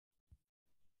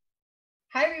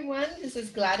Hi everyone, this is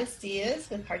Gladys Diaz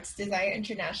with Heart's Desire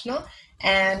International,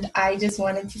 and I just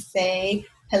wanted to say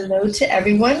hello to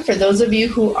everyone. For those of you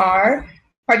who are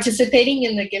participating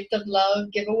in the Gift of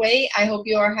Love giveaway, I hope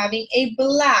you are having a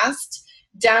blast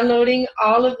downloading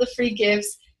all of the free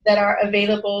gifts that are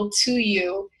available to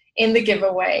you in the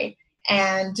giveaway.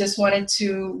 And just wanted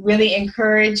to really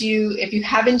encourage you, if you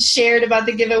haven't shared about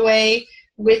the giveaway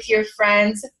with your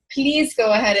friends, please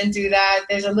go ahead and do that.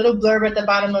 There's a little blurb at the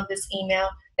bottom of this email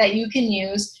that you can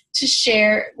use to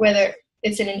share, whether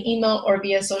it's in an email or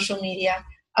via social media,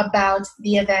 about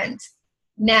the event.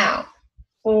 Now,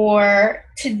 for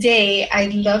today,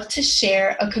 I'd love to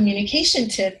share a communication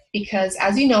tip because,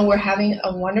 as you know, we're having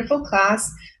a wonderful class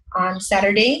on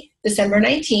Saturday, December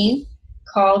 19th,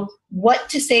 called What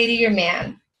to Say to Your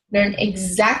Man. Learn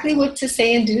exactly what to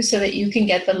say and do so that you can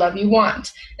get the love you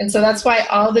want. And so that's why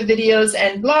all the videos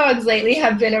and blogs lately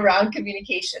have been around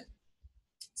communication.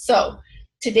 So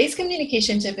today's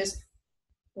communication tip is,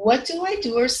 what do I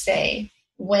do or say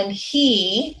when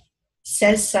he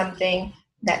says something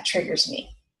that triggers me,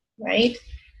 right?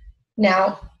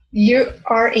 Now, you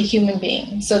are a human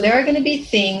being. So there are going to be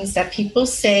things that people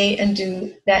say and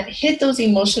do that hit those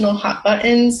emotional hot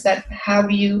buttons that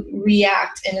have you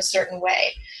react in a certain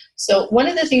way. So one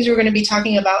of the things we're going to be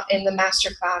talking about in the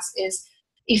masterclass is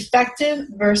effective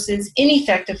versus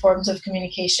ineffective forms of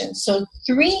communication. So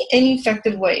 3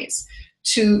 ineffective ways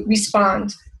to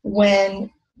respond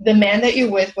when the man that you're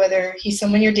with, whether he's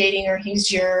someone you're dating or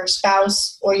he's your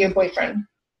spouse or your boyfriend,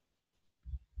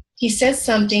 he says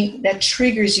something that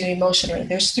triggers you emotionally.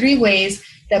 There's 3 ways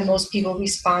that most people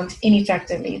respond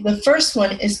ineffectively. The first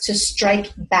one is to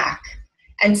strike back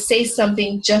and say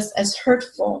something just as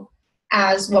hurtful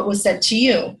as what was said to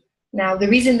you. Now, the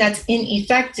reason that's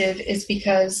ineffective is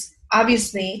because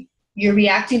obviously you're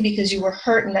reacting because you were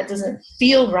hurt and that doesn't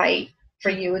feel right for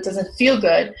you. It doesn't feel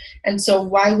good. And so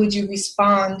why would you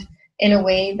respond in a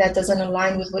way that doesn't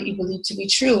align with what you believe to be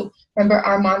true? Remember,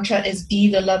 our mantra is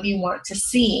be the love you want to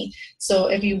see. So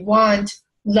if you want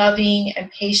loving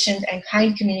and patient and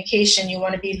kind communication, you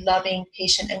want to be loving,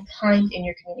 patient, and kind in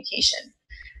your communication.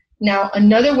 Now,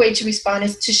 another way to respond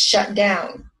is to shut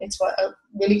down. It's what a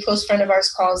really close friend of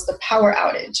ours calls the power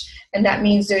outage. And that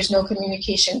means there's no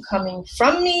communication coming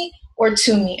from me or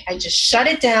to me. I just shut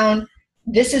it down.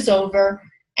 This is over.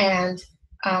 And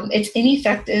it's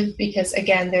ineffective because,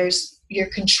 again, you're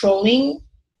controlling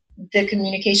the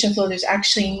communication flow. There's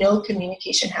actually no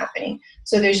communication happening.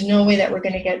 So there's no way that we're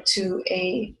going to get to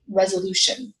a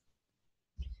resolution.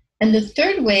 And the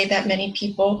third way that many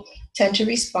people tend to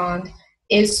respond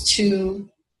is to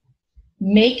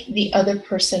make the other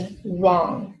person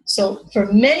wrong. So for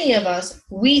many of us,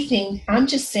 we think, I'm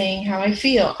just saying how I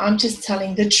feel. I'm just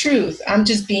telling the truth. I'm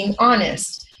just being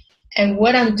honest. And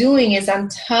what I'm doing is I'm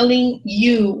telling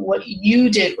you what you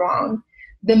did wrong.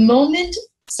 The moment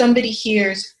somebody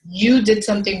hears you did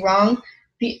something wrong,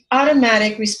 the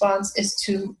automatic response is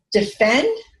to defend,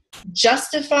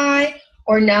 justify,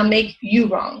 or now make you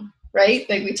wrong, right?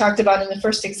 Like we talked about in the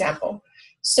first example.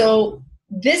 So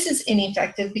this is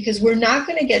ineffective because we're not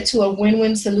going to get to a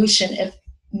win-win solution if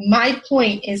my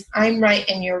point is I'm right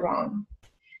and you're wrong,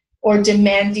 or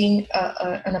demanding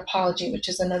an apology, which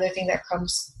is another thing that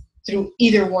comes through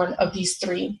either one of these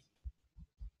 3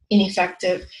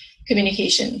 ineffective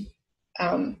communication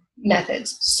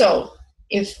methods. So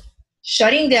if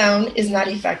shutting down is not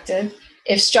effective,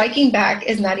 if striking back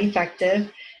is not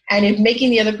effective, and if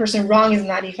making the other person wrong is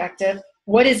not effective,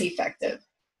 what is effective?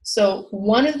 So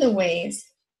one of the ways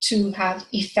to have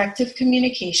effective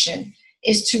communication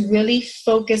is to really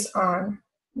focus on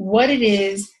what it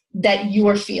is that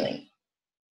you're feeling.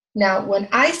 Now, when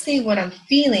I say what I'm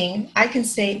feeling, I can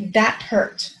say that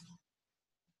hurt.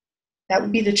 That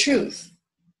would be the truth.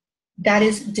 That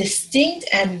is distinct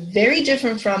and very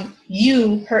different from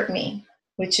you hurt me,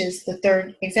 which is the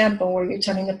third example where you're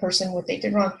telling the person what they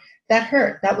did wrong. That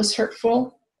hurt. That was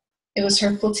hurtful. It was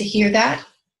hurtful to hear that.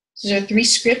 So there are 3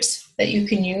 scripts that you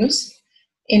can use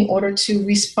in order to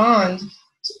respond.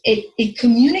 It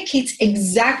communicates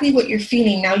exactly what you're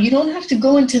feeling. Now, you don't have to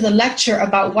go into the lecture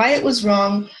about why it was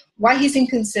wrong, why he's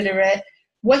inconsiderate,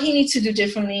 what he needs to do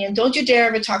differently, and don't you dare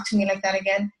ever talk to me like that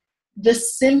again. The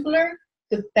simpler,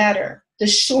 the better. The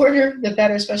shorter, the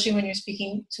better, especially when you're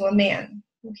speaking to a man,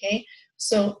 okay?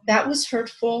 So that was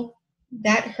hurtful.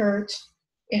 That hurt.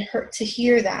 It hurt to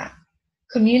hear that.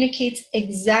 Communicates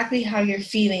exactly how you're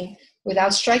feeling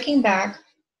without striking back,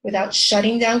 without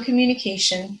shutting down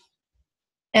communication,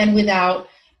 and without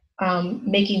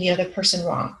making the other person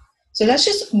wrong. So that's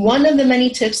just one of the many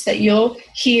tips that you'll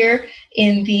hear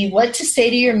in the What to Say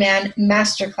to Your Man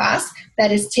masterclass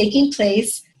that is taking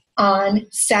place on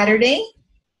Saturday,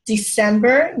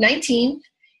 December 19th.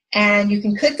 And you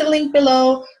can click the link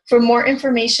below for more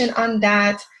information on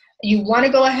that. You want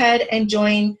to go ahead and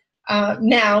join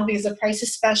now because the price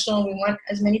is special and we want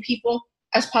as many people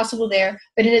as possible there.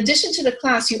 But in addition to the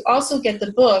class, you also get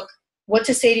the book, What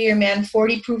to Say to Your Man,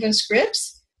 40 Proven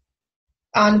Scripts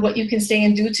on what you can say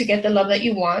and do to get the love that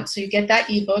you want. So you get that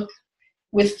ebook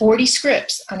with 40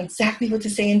 scripts on exactly what to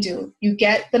say and do. You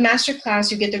get the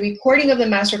masterclass, you get the recording of the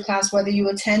masterclass, whether you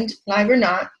attend live or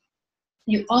not.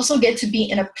 You also get to be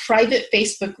in a private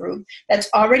Facebook group that's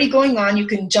already going on. You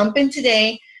can jump in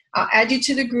today. I'll add you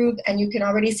to the group, and you can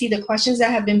already see the questions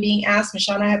that have been being asked.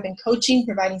 Michelle and I have been coaching,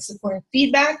 providing support and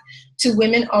feedback to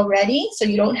women already, so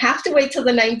you don't have to wait till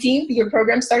the 19th. Your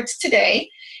program starts today.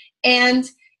 And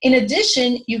in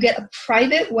addition, you get a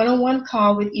private one-on-one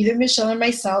call with either Michelle or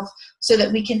myself so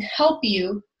that we can help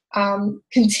you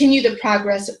continue the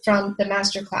progress from the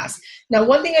masterclass. Now,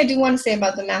 one thing I do want to say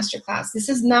about the masterclass, this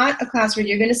is not a class where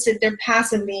you're going to sit there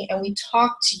passively and we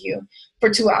talk to you for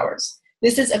 2 hours.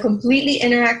 This is a completely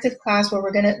interactive class where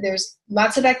there's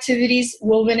lots of activities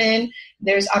woven in,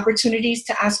 there's opportunities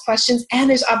to ask questions, and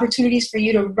there's opportunities for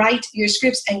you to write your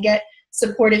scripts and get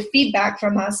supportive feedback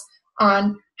from us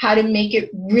on how to make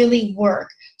it really work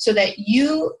so that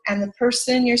you and the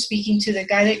person you're speaking to, the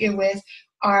guy that you're with,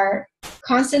 are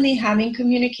constantly having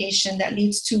communication that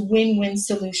leads to win-win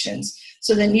solutions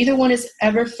so that neither one has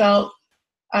ever felt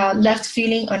left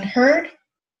feeling unheard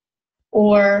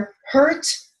or hurt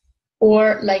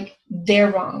or like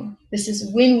they're wrong. This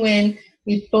is win-win.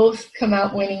 We both come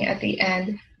out winning at the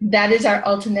end. That is our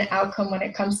ultimate outcome when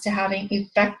it comes to having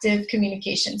effective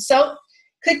communication. So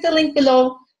click the link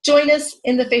below. Join us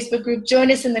in the Facebook group.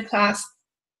 Join us in the class.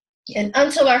 And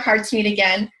until our hearts meet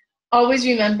again, always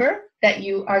remember that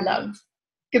you are loved.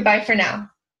 Goodbye for now.